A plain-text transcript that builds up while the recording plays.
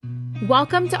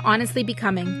Welcome to Honestly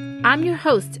Becoming. I'm your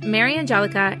host, Mary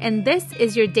Angelica, and this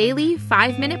is your daily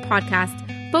 5-minute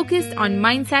podcast focused on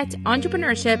mindset,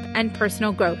 entrepreneurship, and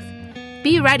personal growth.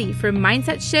 Be ready for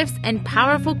mindset shifts and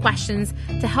powerful questions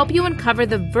to help you uncover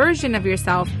the version of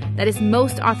yourself that is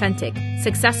most authentic,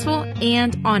 successful,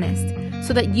 and honest,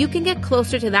 so that you can get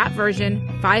closer to that version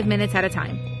 5 minutes at a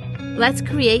time. Let's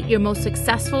create your most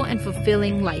successful and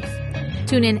fulfilling life.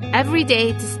 Tune in every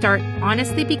day to start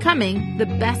honestly becoming the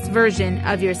best version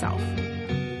of yourself.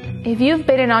 If you've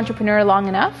been an entrepreneur long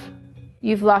enough,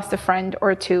 you've lost a friend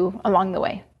or two along the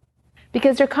way.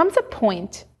 Because there comes a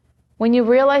point when you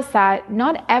realize that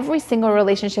not every single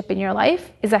relationship in your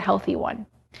life is a healthy one.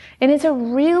 And it's a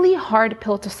really hard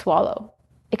pill to swallow.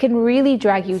 It can really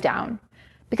drag you down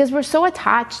because we're so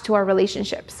attached to our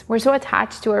relationships. We're so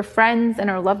attached to our friends and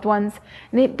our loved ones.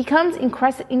 And it becomes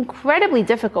incredibly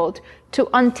difficult to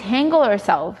untangle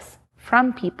ourselves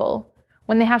from people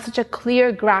when they have such a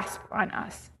clear grasp on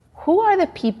us. Who are the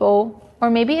people, or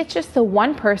maybe it's just the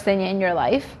one person in your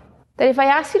life, that if I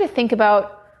ask you to think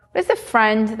about, what is the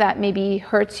friend that maybe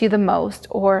hurts you the most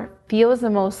or feels the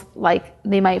most like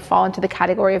they might fall into the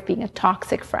category of being a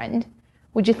toxic friend,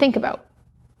 would you think about?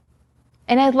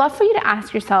 And I'd love for you to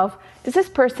ask yourself, does this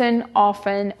person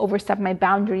often overstep my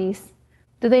boundaries?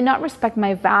 Do they not respect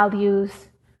my values?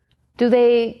 Do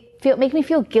they make me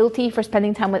feel guilty for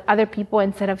spending time with other people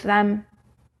instead of them?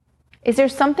 Is there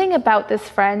something about this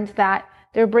friend that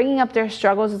they're bringing up their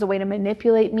struggles as a way to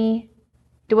manipulate me?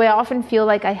 Do I often feel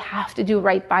like I have to do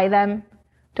right by them?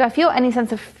 Do I feel any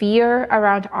sense of fear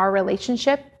around our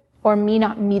relationship or me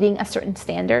not meeting a certain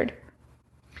standard?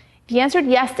 If you answered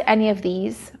yes to any of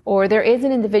these, or there is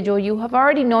an individual you have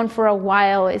already known for a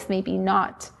while is maybe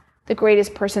not the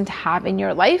greatest person to have in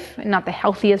your life and not the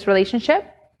healthiest relationship,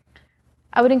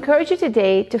 I would encourage you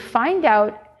today to find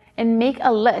out and make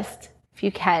a list, if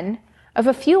you can, of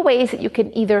a few ways that you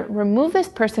can either remove this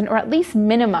person or at least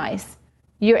minimize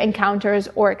your encounters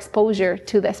or exposure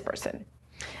to this person.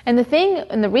 And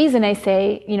the reason I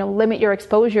say, limit your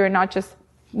exposure and not just,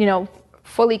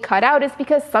 fully cut out is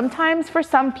because sometimes for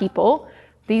some people,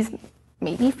 these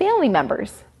may be family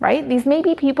members, right? These may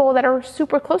be people that are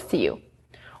super close to you.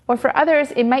 Or for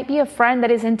others, it might be a friend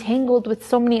that is entangled with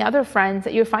so many other friends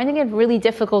that you're finding it really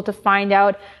difficult to find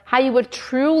out how you would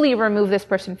truly remove this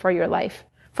person from your life.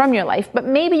 But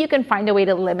maybe you can find a way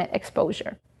to limit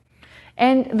exposure.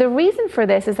 And the reason for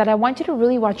this is that I want you to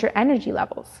really watch your energy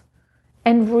levels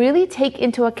and really take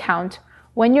into account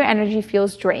when your energy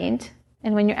feels drained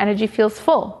and when your energy feels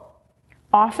full.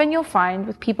 Often you'll find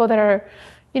with people that are,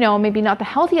 maybe not the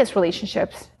healthiest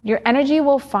relationships, your energy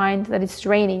will find that it's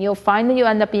draining. You'll find that you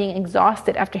end up being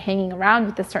exhausted after hanging around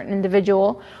with a certain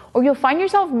individual, or you'll find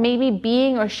yourself maybe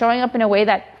being or showing up in a way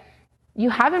that you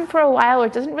haven't for a while or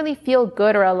it doesn't really feel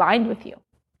good or aligned with you.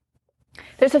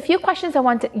 There's a few questions I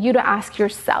want you to ask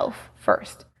yourself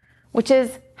first, which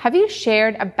is, have you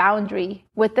shared a boundary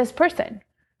with this person?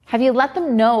 Have you let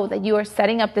them know that you are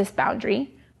setting up this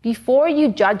boundary before you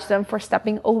judge them for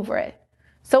stepping over it?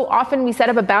 So often we set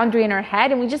up a boundary in our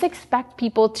head and we just expect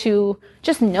people to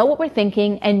just know what we're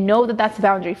thinking and know that that's a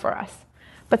boundary for us.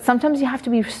 But sometimes you have to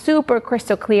be super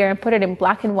crystal clear and put it in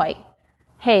black and white.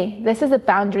 Hey, this is a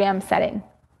boundary I'm setting.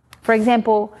 For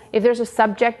example, if there's a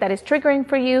subject that is triggering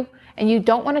for you and you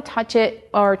don't want to touch it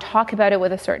or talk about it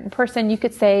with a certain person, you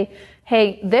could say,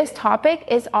 hey, this topic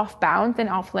is off bounds and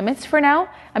off limits for now.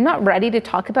 I'm not ready to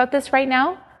talk about this right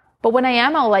now, but when I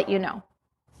am, I'll let you know.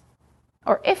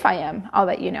 Or if I am, I'll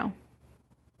let you know.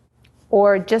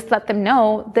 Or just let them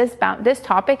know this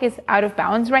topic is out of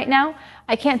bounds right now.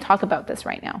 I can't talk about this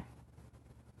right now.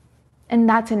 And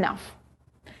that's enough.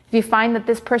 If you find that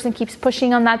this person keeps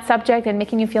pushing on that subject and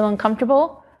making you feel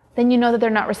uncomfortable, then you know that they're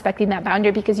not respecting that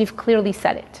boundary because you've clearly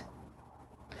said it.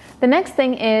 The next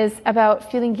thing is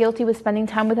about feeling guilty with spending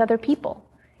time with other people.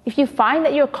 If you find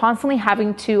that you're constantly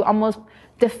having to almost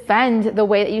defend the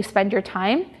way that you spend your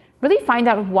time, really find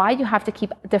out why you have to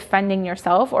keep defending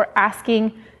yourself or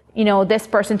asking, this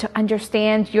person to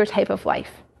understand your type of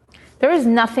life. There is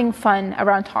nothing fun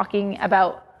around talking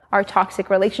about our toxic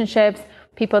relationships,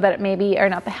 people that maybe are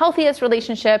not the healthiest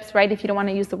relationships, right? If you don't want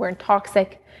to use the word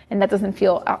toxic and that doesn't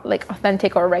feel like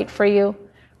authentic or right for you.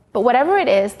 But whatever it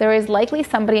is, there is likely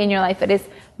somebody in your life that is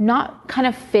not kind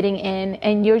of fitting in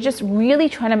and you're just really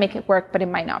trying to make it work, but it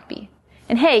might not be.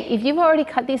 And hey, if you've already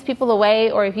cut these people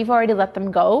away or if you've already let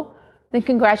them go, then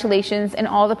congratulations and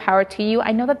all the power to you.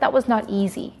 I know that was not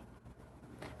easy.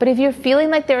 But if you're feeling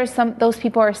like those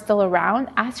people are still around,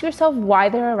 ask yourself why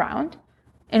they're around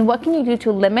and what can you do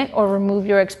to limit or remove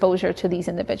your exposure to these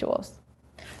individuals.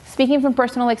 Speaking from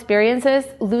personal experiences,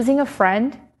 losing a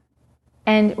friend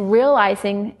And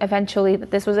realizing eventually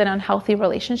that this was an unhealthy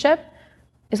relationship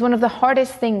is one of the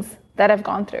hardest things that I've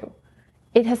gone through.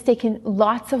 It has taken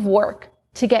lots of work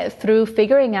to get through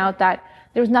figuring out that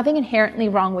there was nothing inherently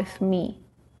wrong with me,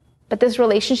 but this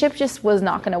relationship just was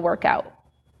not going to work out.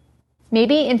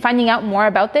 Maybe in finding out more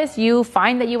about this, you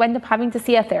find that you end up having to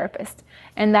see a therapist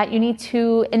and that you need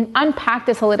to unpack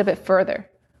this a little bit further.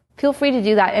 Feel free to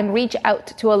do that and reach out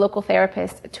to a local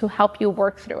therapist to help you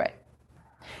work through it.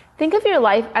 Think of your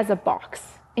life as a box,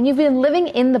 and you've been living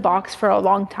in the box for a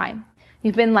long time.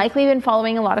 You've likely been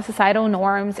following a lot of societal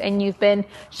norms, and you've been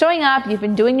showing up, you've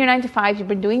been doing your 9 to 5, you've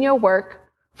been doing your work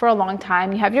for a long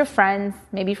time. You have your friends,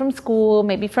 maybe from school,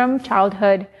 maybe from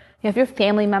childhood. You have your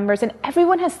family members, and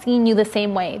everyone has seen you the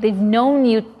same way. They've known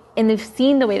you, and they've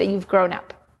seen the way that you've grown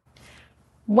up.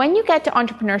 When you get to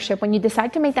entrepreneurship, when you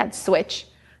decide to make that switch,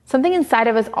 something inside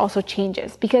of us also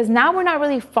changes, because now we're not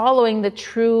really following the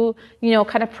true,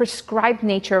 kind of prescribed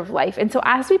nature of life. And so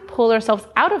as we pull ourselves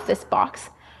out of this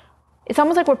box, it's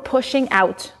almost like we're pushing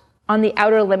out on the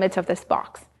outer limits of this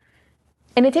box.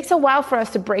 And it takes a while for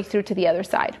us to break through to the other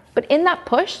side. But in that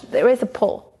push, there is a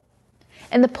pull.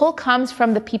 And the pull comes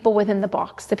from the people within the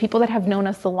box, the people that have known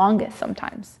us the longest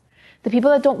sometimes, the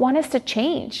people that don't want us to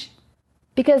change,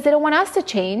 because they don't want us to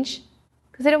change,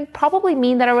 because they don't probably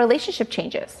mean that our relationship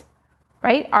changes,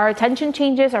 right? Our attention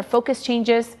changes, our focus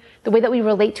changes, the way that we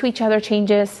relate to each other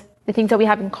changes, the things that we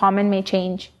have in common may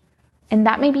change. And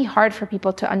that may be hard for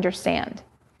people to understand.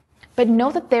 But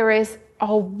know that there is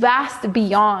a vast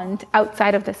beyond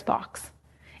outside of this box.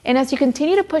 And as you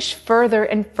continue to push further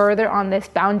and further on this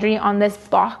boundary, on this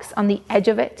box, on the edge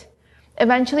of it,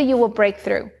 eventually you will break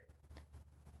through.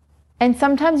 And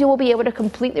sometimes you will be able to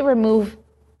completely remove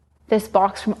this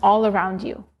box from all around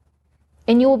you.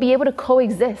 And you will be able to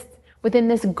coexist within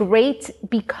this great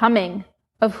becoming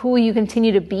of who you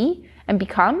continue to be and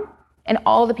become and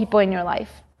all the people in your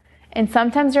life. And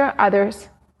sometimes there are others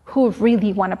who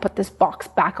really want to put this box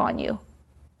back on you.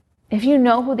 If you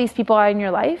know who these people are in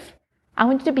your life, I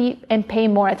want you to be and pay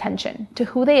more attention to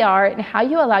who they are and how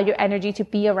you allow your energy to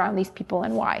be around these people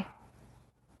and why.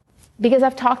 Because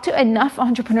I've talked to enough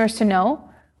entrepreneurs to know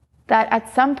that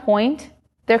at some point,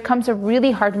 there comes a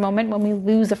really hard moment when we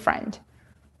lose a friend.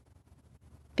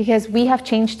 Because we have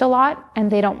changed a lot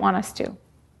and they don't want us to.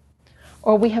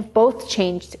 Or we have both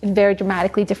changed in very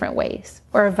dramatically different ways,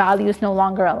 or our values no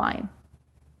longer align.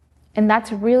 And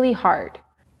that's really hard.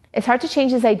 It's hard to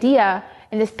change this idea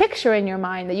and this picture in your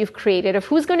mind that you've created of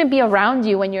who's going to be around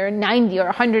you when you're 90 or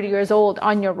 100 years old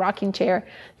on your rocking chair,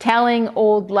 telling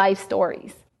old life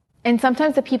stories. And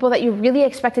sometimes the people that you really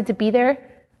expected to be there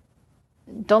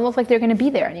don't look like they're going to be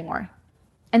there anymore.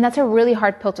 And that's a really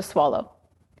hard pill to swallow.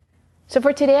 So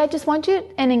for today, I just want you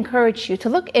and encourage you to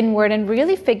look inward and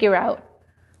really figure out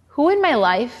who in my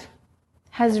life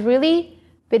has really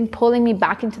been pulling me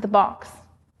back into the box?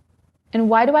 And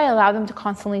why do I allow them to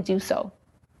constantly do so?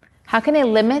 How can I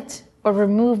limit or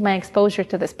remove my exposure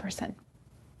to this person?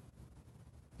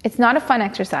 It's not a fun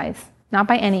exercise, not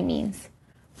by any means,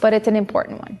 but it's an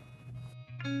important one.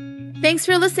 Thanks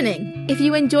for listening. If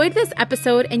you enjoyed this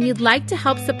episode and you'd like to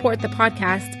help support the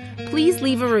podcast, please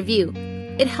leave a review.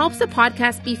 It helps the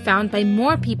podcast be found by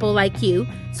more people like you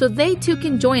so they too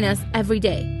can join us every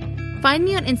day. Find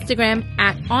me on Instagram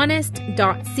at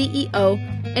honest.ceo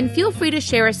and feel free to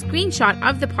share a screenshot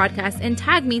of the podcast and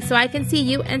tag me so I can see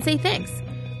you and say thanks.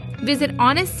 Visit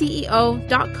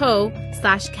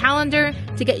honestceo.co/calendar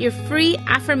to get your free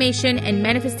affirmation and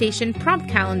manifestation prompt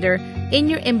calendar in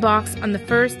your inbox on the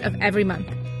 1st of every month.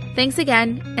 Thanks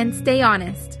again and stay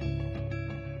honest.